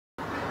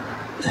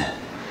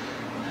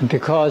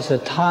because the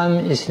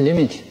time is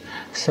limited,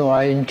 so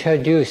I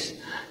introduce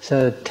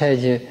the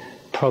Taiji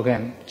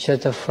program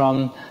just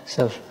from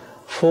the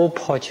 4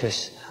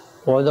 postures: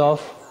 ward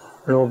off,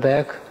 roll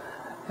back,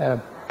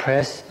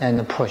 press,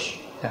 and push.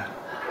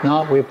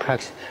 Now we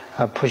practice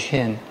push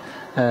hand,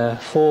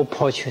 4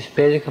 postures,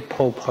 basic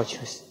 4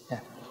 postures.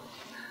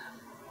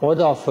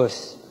 Ward off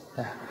first,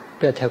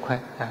 不要太快.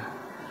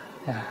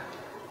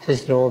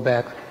 This roll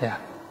back,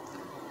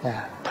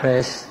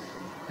 press,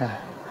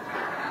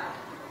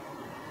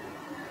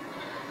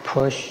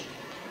 push,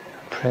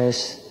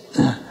 press.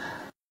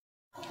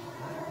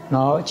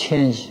 Now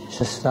change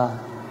the style,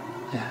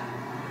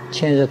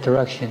 change the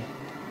direction.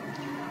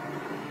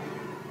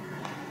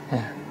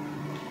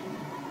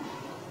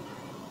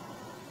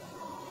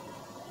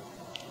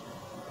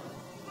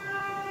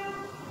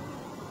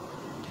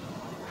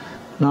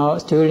 Now,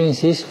 during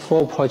these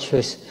 4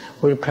 postures,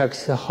 we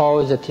practice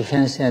how the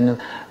defense and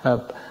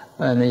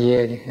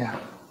yielding.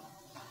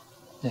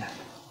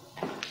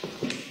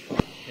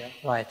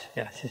 Right.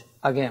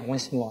 Again,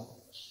 once more.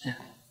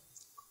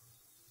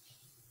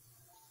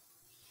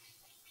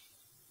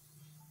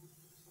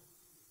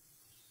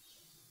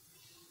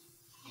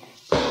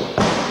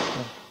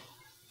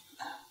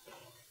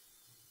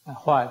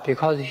 Why?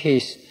 Because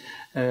he's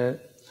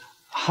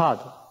hard.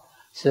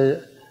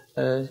 So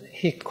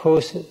he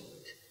calls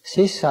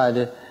this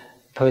side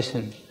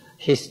person,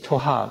 he's too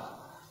hard.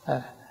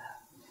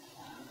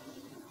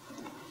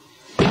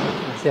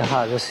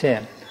 The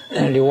same.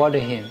 Reward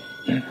him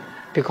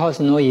because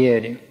no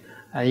yielding.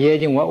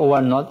 Yielding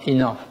was not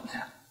enough.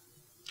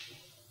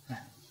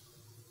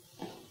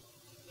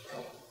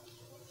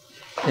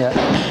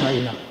 Not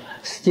enough.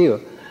 Still,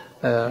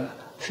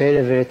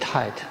 very, very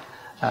tight.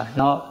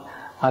 Now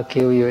I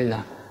give you.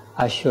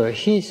 I show you.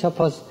 He's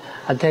supposed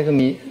to attack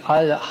me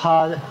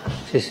hard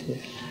this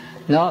way.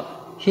 Now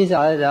he's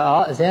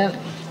then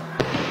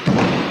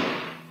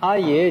I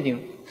yielding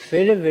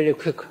very, very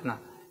quick. Now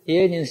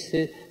yielding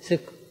is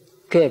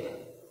gap.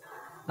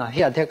 Now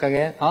he attack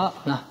again.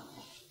 Now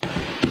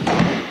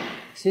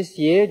this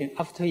yielding,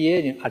 after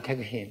yielding, attack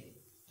him.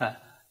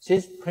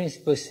 This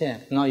principle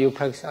same. Now you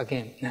practice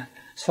again.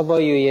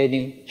 Suppose you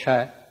yielding,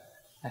 try.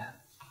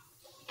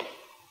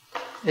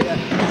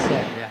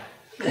 Same.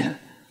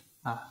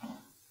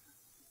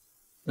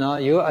 Now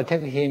you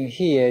attack him,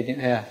 he yielding.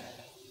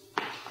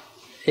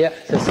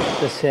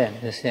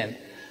 The same.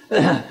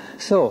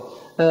 So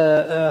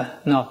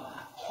now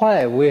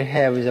why we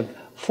have the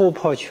 4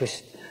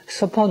 postures?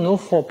 Suppose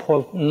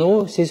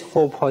no these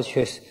 4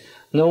 postures,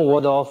 no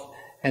ward off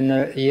and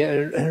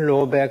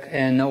roll back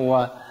and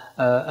or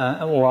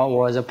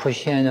the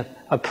push hand,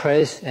 a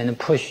press and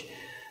push,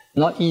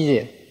 not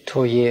easy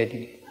to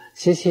yielding.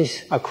 This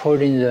is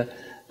according to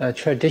the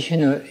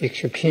traditional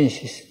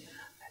experiences.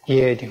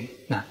 Yielding.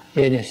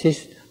 This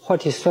is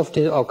what is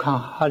softness or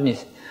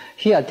hardness.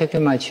 He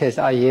attacking my chest,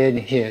 I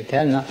yielding here.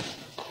 Then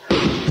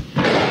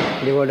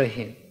reward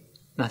him.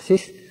 Now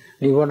this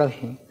reward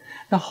him.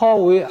 Now how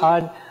we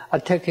are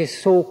attacking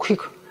so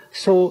quick,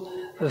 so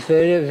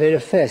very, very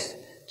fast,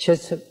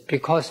 just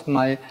because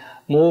my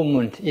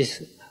movement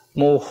is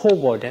more whole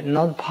body,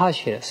 not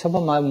partial. Some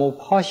of my more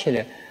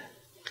partial,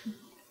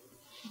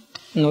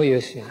 no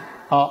use.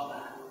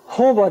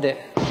 Whole body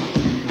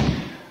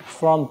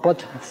from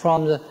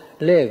the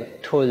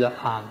leg to the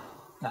arm.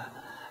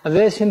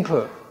 Very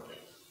simple.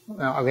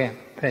 Again,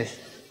 please.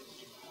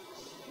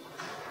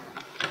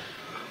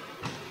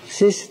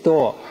 This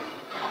door.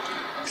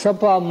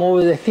 Suppose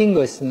move the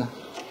fingers now.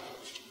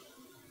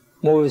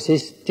 Move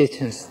this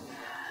distance.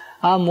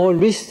 More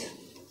wrist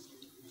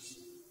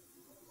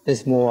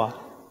is more.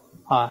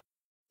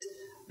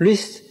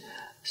 Wrist,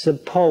 the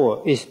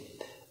power is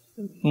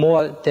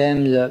more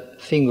than the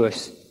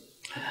fingers.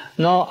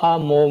 Now I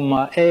move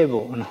my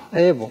elbow.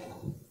 Elbow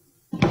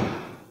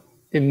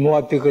is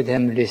more bigger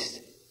than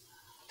wrist.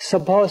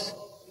 Suppose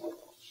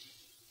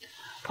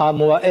I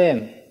move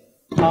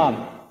arm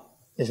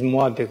is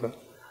more bigger.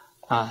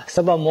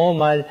 Suppose move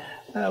my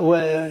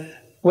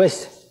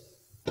waist.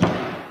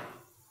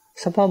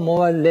 Suppose move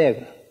my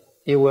leg.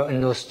 You will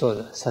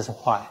understand that's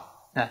why.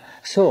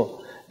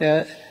 So,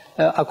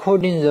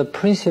 according to the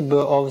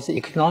principle of the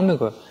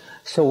economical,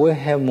 so we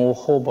have more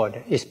whole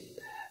body. It's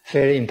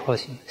very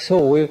important.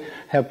 So we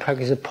have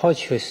practiced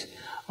postures,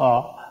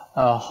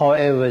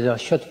 however the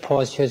short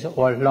postures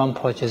or long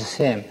postures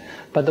same,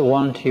 but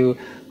want to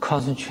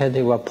concentrate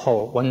your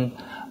power, one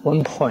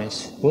point,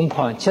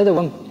 just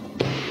one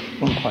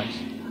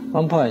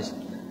point.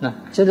 Now,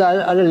 just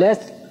at the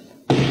left,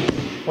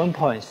 1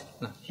 point.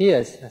 Now, here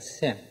is the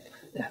same.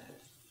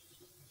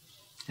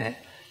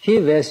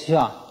 Here very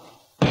strong.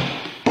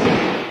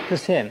 The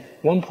same,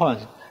 1 point.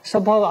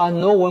 Suppose I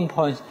know 1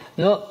 point,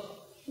 no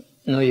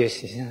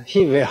use.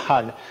 He very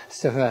hard.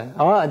 So,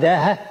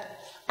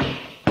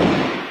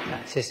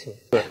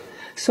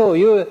 so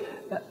you,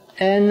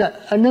 and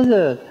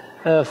another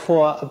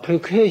for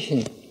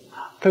application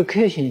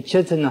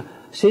just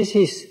this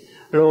is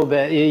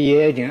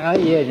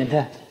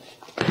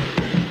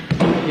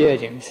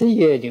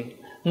yielding,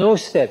 no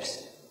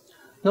steps,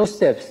 no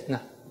steps. No.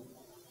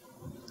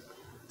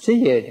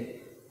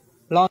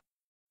 Long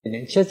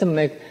just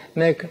make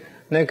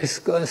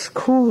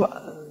school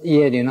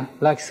yelling,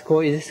 like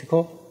school is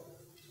school.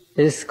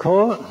 Is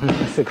school?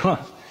 School.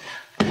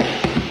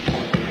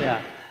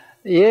 Yeah.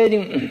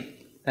 Yelling.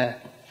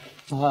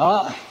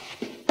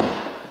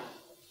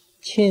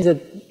 Change the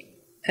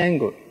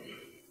angle.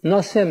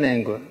 Not same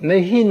angle.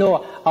 May he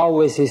know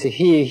always is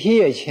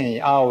he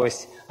change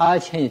always. I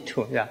change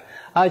too. Yeah.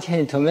 I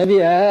change too. Maybe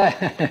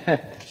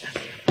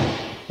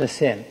the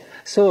same.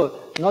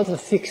 So not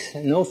fixed,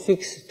 no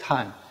fixed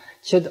time.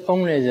 Just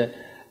only the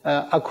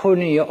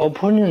according to your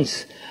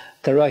opponent's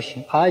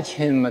direction. I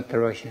change my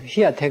direction.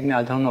 Here take me.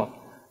 I don't know.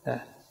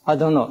 I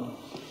don't know.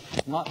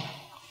 Not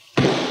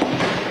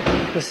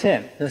the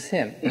same. The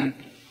same.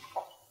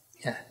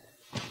 Yeah.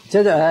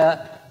 Just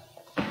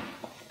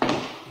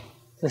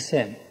the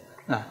same.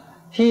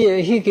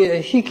 He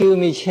gave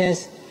me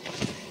chance.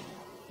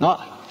 Not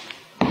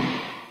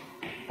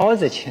all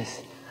the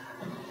chance.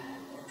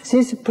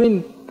 This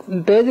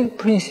basic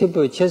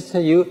principle, just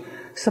you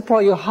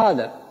support you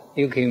hard,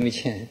 you give me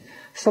chance.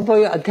 Support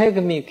you attack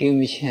me, give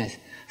me chance.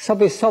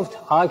 Support soft,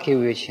 I give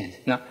you a chance.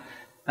 No,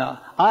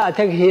 I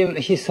attack him,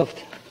 he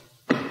soft.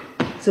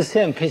 It's the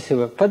same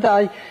principle. But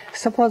I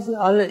suppose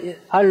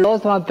I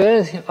lost my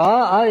balance.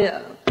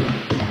 I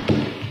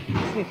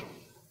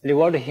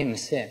reward him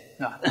same.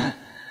 No.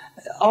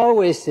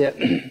 Always.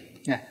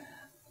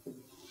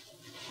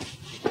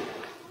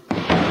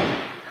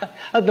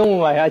 I don't know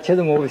why I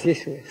just move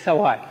this way. So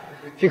why?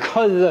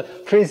 Because the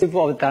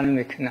principle of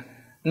dynamic.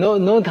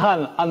 No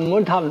time. I'm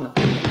more time.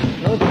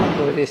 No time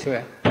to go this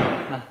way.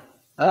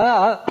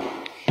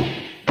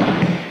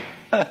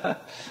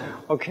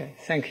 Okay.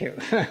 Thank you.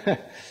 Bye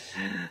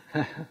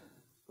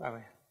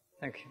bye.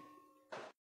 Thank you.